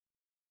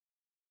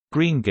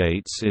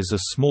Greengates is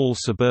a small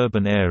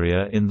suburban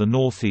area in the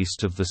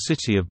northeast of the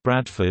city of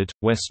Bradford,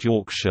 West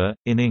Yorkshire,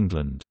 in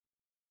England.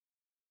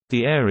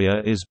 The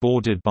area is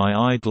bordered by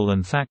Idle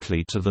and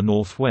Thackley to the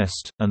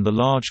northwest, and the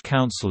large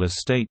council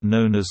estate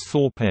known as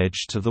Thorpe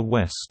Edge to the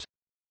west.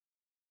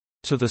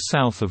 To the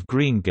south of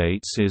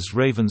Greengates is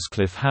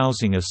Ravenscliffe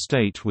housing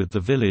estate with the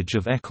village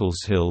of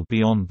Eccleshill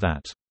beyond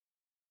that.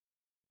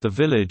 The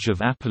village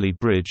of Apperley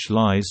Bridge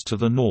lies to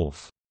the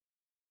north.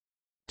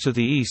 To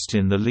the east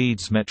in the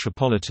Leeds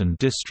Metropolitan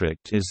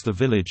District is the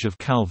village of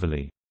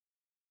Calverley.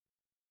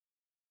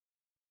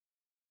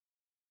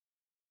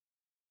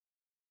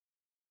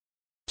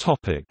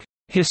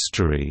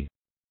 History.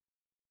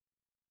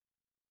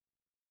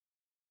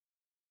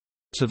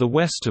 To the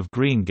west of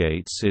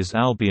Greengates is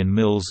Albion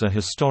Mills, a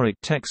historic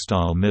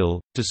textile mill,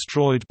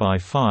 destroyed by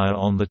fire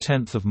on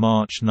 10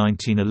 March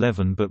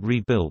 1911 but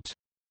rebuilt.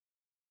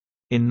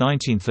 In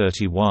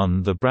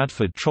 1931 the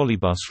Bradford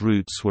trolleybus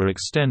routes were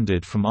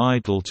extended from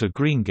Idle to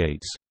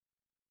Greengates,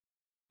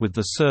 with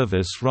the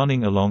service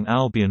running along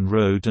Albion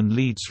Road and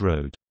Leeds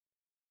Road.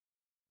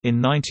 In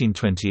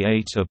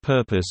 1928 a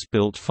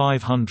purpose-built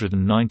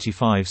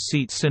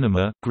 595-seat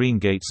cinema,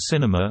 Greengates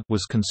Cinema,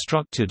 was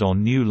constructed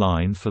on New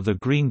Line for the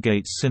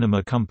Greengates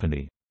Cinema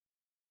Company.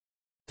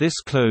 This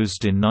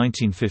closed in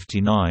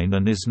 1959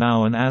 and is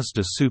now an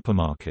Asda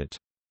supermarket.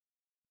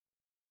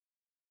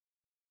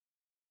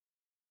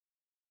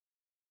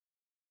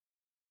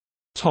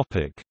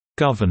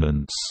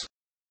 Governance.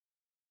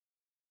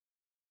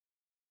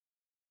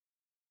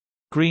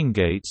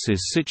 Greengates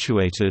is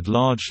situated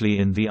largely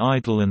in the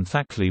Idle and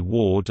Thackley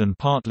ward and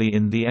partly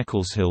in the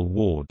Eccleshill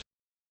ward.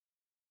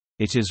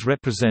 It is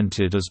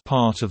represented as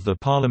part of the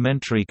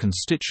parliamentary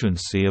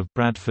constituency of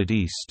Bradford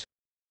East.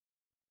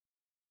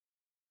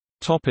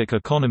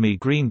 Economy.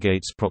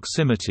 Greengates'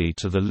 proximity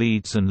to the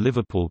Leeds and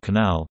Liverpool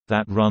Canal,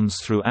 that runs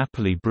through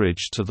Apperley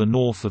Bridge to the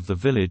north of the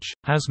village,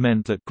 has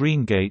meant that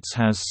Greengates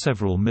has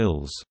several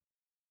mills.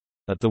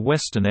 At the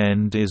western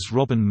end is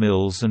Robin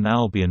Mills and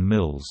Albion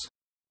Mills.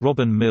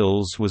 Robin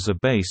Mills was a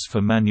base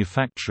for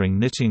manufacturing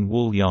knitting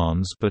wool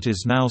yarns but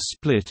is now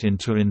split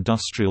into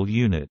industrial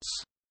units.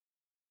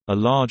 A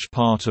large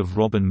part of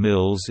Robin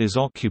Mills is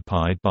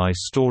occupied by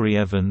Story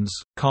Evans,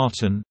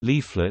 carton,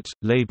 leaflet,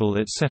 label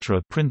etc.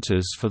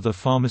 printers for the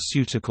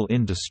pharmaceutical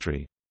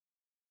industry.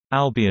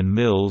 Albion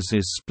Mills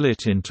is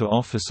split into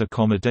office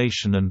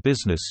accommodation and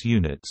business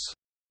units.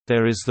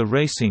 There is the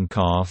racing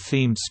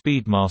car-themed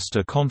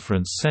Speedmaster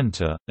Conference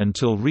Centre,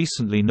 until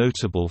recently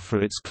notable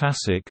for its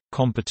classic,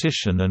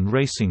 competition and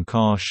racing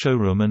car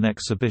showroom and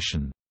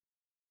exhibition.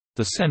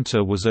 The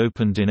centre was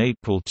opened in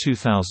April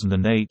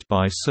 2008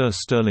 by Sir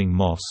Stirling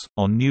Moss.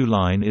 On New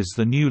Line is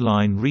the New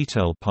Line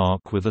Retail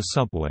Park with a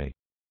subway.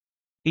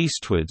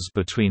 Eastwards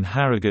between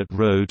Harrogate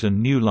Road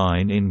and New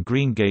Line in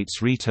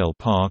Greengates Retail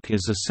Park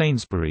is a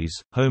Sainsbury's,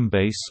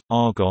 Homebase,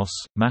 Argos,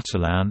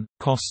 Matalan,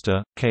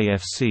 Costa,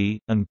 KFC,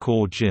 and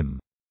Core Gym.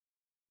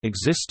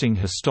 Existing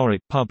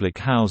historic public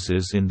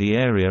houses in the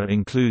area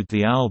include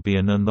the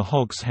Albion and the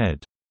Hog's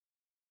Head.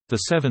 The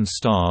Seven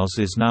Stars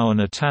is now an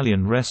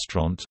Italian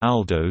restaurant,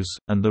 Aldo's,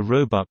 and the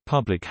Roebuck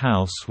Public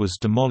House was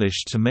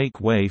demolished to make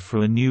way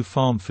for a new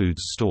farm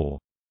foods store.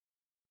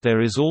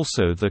 There is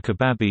also the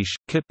Kebabish,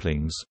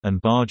 Kipling's,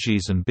 and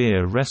Bargees and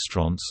Beer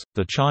restaurants,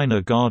 the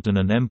China Garden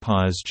and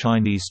Empire's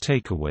Chinese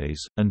takeaways,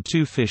 and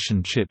 2 fish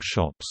and chip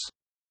shops.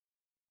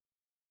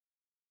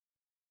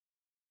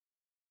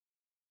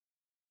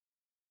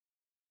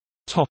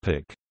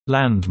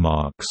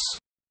 Landmarks.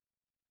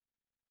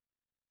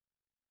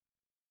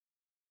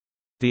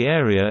 The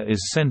area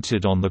is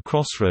centred on the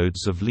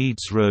crossroads of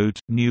Leeds Road,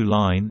 New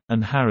Line,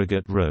 and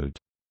Harrogate Road.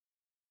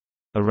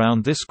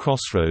 Around this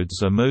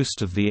crossroads are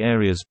most of the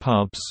area's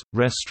pubs,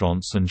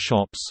 restaurants and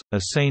shops, a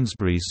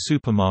Sainsbury's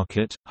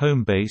supermarket,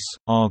 Homebase,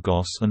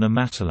 Argos and a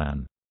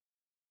Matalan.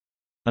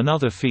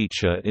 Another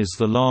feature is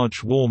the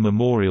large war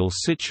memorial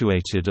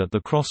situated at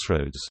the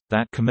crossroads,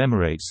 that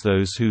commemorates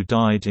those who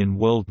died in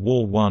World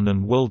War I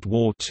and World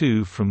War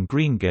II from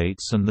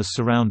Greengates and the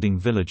surrounding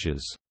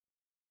villages.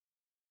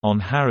 On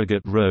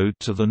Harrogate Road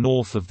to the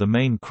north of the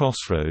main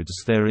crossroads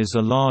there is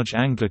a large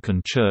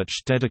Anglican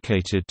church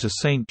dedicated to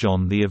St.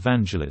 John the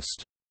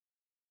Evangelist.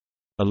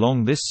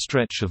 Along this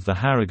stretch of the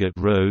Harrogate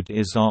Road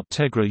is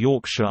Arctegra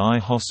Yorkshire Eye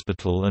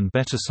Hospital and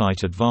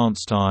Bettersight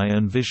Advanced Eye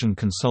and Vision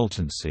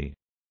Consultancy.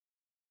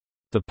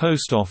 The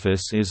post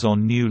office is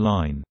on New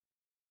Line.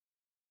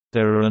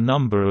 There are a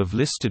number of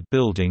listed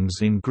buildings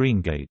in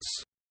Greengates.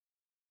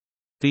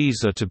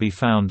 These are to be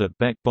found at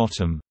Beck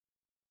Bottom,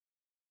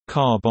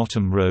 Car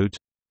Bottom Road,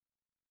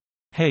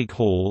 Hague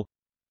Hall,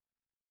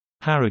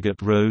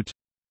 Harrogate Road,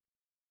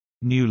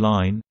 New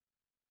Line,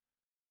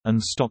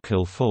 and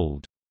Stockhill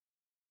Fold.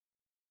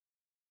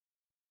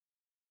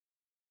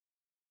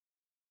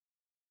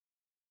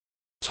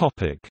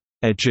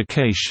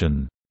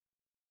 Education.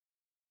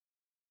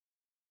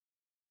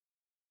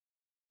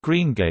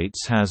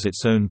 Greengates has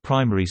its own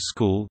primary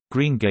school,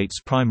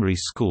 Greengates Primary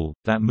School,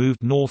 that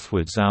moved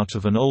northwards out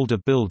of an older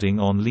building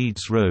on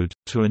Leeds Road,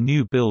 to a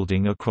new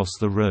building across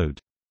the road.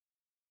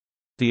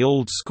 The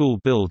old school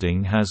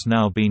building has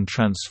now been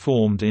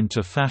transformed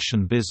into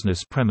fashion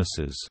business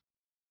premises.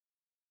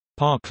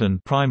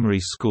 Parkland Primary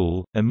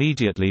School,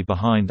 immediately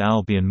behind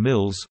Albion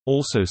Mills,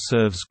 also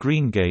serves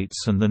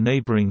Greengates and the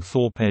neighbouring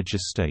Thorpe Edge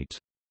estate.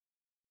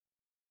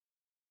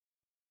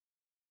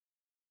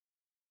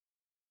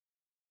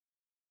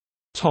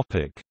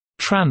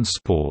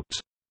 Transport.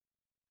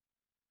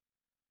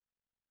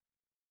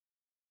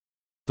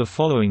 The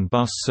following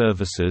bus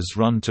services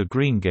run to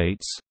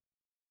Greengates: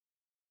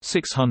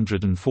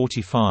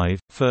 645,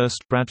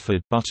 First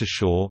Bradford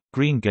Buttershaw,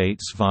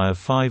 Greengates via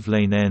 5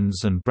 Lane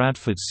Ends and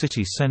Bradford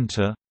City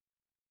Centre.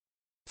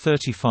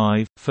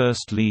 35,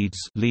 First Leeds,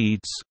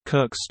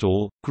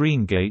 Kirkstall,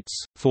 Greengates,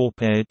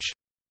 Thorpe Edge.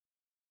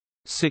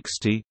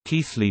 60,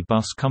 Keighley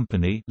Bus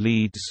Company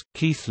Leeds,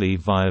 Keighley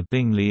via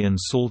Bingley and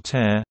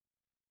Saltaire.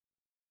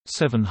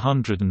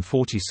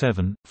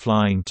 747,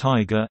 Flying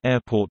Tiger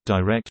Airport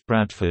Direct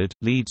Bradford,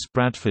 Leeds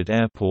Bradford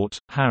Airport,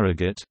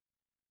 Harrogate.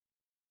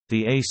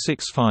 The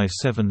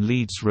A657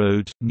 Leeds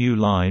Road, new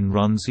line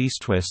runs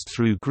east-west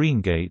through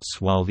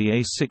Greengates while the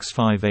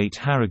A658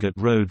 Harrogate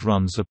Road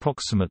runs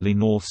approximately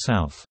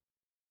north-south.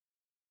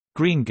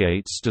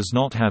 Greengates does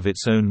not have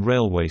its own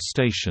railway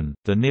station,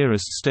 the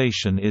nearest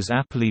station is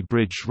Apperley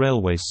Bridge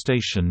Railway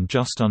Station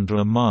just under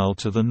a mile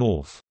to the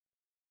north.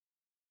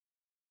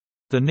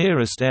 The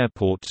nearest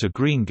airport to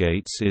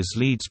Greengates is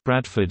Leeds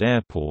Bradford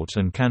Airport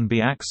and can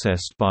be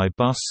accessed by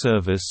bus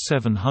service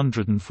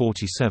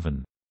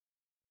 747.